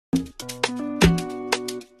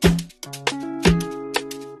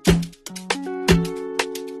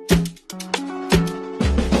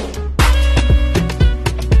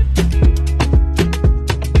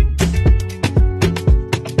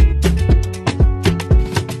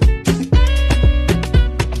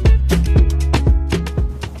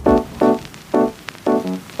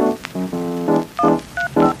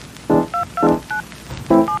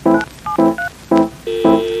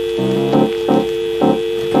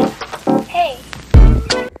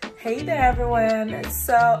there everyone.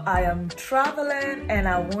 So I am traveling and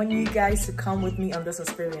I want you guys to come with me on this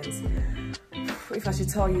experience. If I should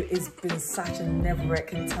tell you, it's been such a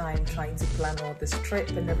nerve-wracking time trying to plan all this trip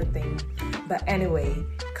and everything. But anyway,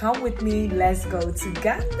 come with me, let's go to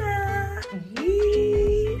Ghana.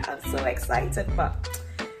 Yee! I'm so excited, but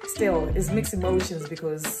still it's mixed emotions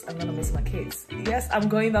because I'm gonna miss my kids. Yes, I'm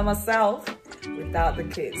going by myself without the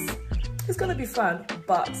kids. It's gonna be fun,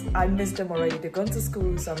 but I miss them already. They're gone to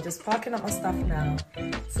school, so I'm just packing up my stuff now.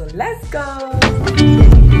 So let's go.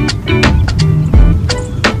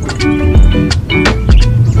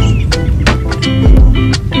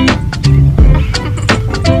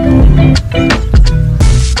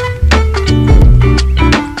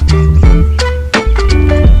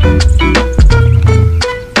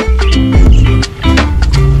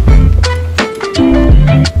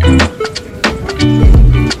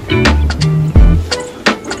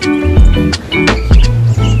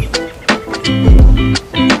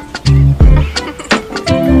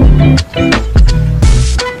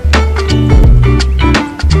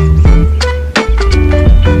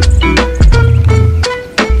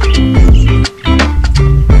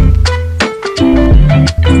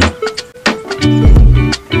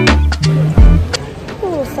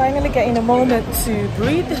 Getting a moment to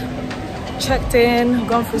breathe. Checked in,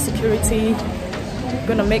 gone through security.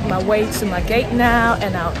 Gonna make my way to my gate now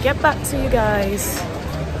and I'll get back to you guys.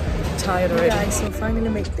 I'm tired already. Guys, so finally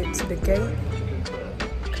made it to the gate.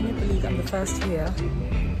 Can you believe I'm the first here?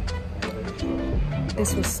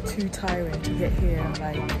 This was too tiring to get here.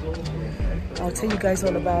 Like, I'll tell you guys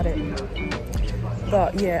all about it.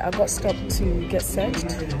 But yeah, I got stopped to get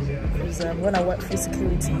searched because when I went through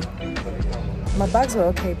security, my bags were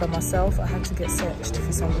okay, but myself, I had to get searched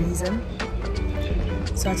for some reason.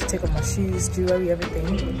 So I had to take off my shoes, jewelry,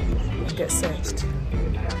 everything, and get searched.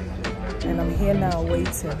 And I'm here now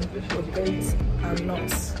waiting. The gates are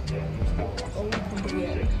not opened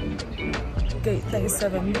yet. Gate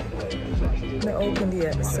 37, not opened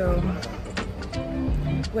yet. So,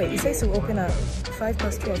 wait, it says to open at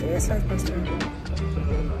 12:05. Yes, 12:05.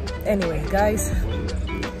 Anyway, guys,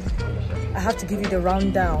 I have to give you the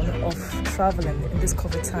rundown of traveling in this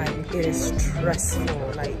COVID time. It is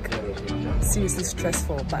stressful, like seriously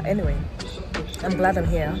stressful. But anyway, I'm glad I'm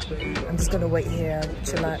here. I'm just gonna wait here,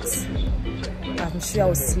 chillax. I'm sure I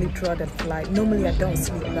will sleep throughout the flight. Normally I don't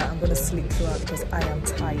sleep, but I'm gonna sleep throughout because I am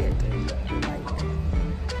tired.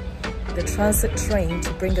 Like, the transit train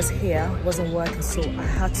to bring us here wasn't working, so I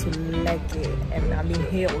had to leg it, and I'm in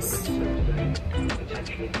heels.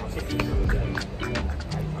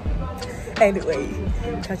 Anyway,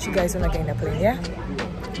 catch you guys when I get in the plane, yeah?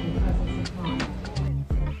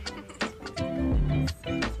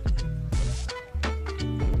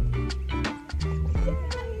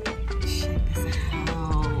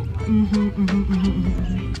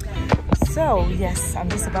 So, yes, I'm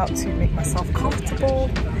just about to make myself comfortable,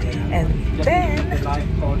 and then,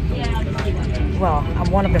 well, I'm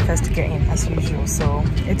one of the first to get in as usual, so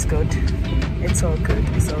it's good. It's all good,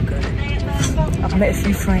 it's all good. I've met a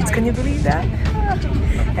few friends, can you believe that?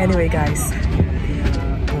 Anyway guys,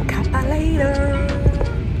 we'll catch you later.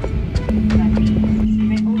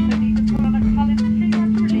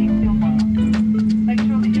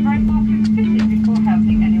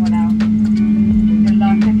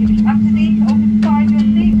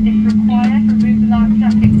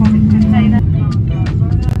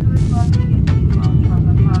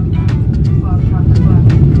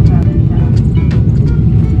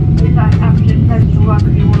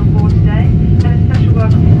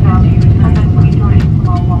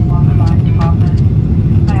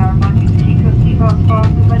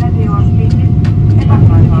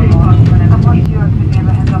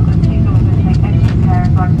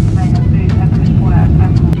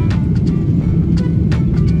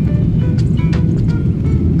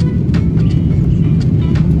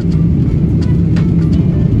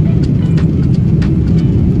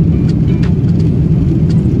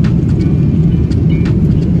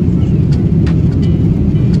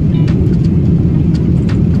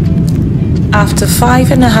 After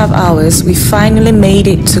 5.5 hours, we finally made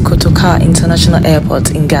it to Kotoka International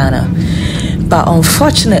Airport in Ghana. But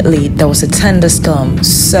unfortunately, there was a thunderstorm,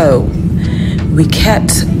 so we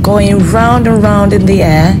kept going round and round in the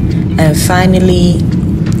air, and finally,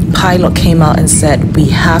 pilot came out and said we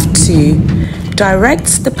have to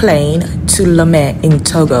direct the plane to Lomé in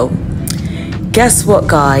Togo. Guess what,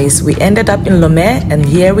 guys? We ended up in Lomé, and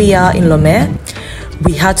here we are in Lomé.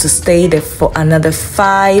 We had to stay there for another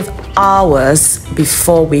 5 hours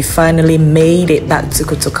before we finally made it back to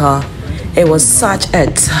Kotoka. It was such a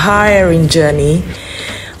tiring journey.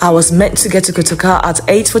 I was meant to get to Kotoka at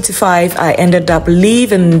 8:45. I ended up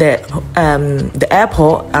leaving the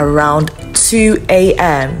airport around 2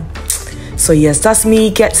 a.m. So yes, that's me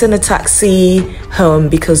getting a taxi home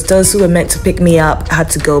because those who were meant to pick me up had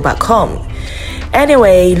to go back home.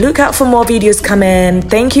 Anyway, look out for more videos coming.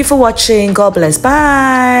 Thank you for watching. God bless.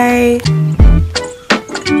 Bye.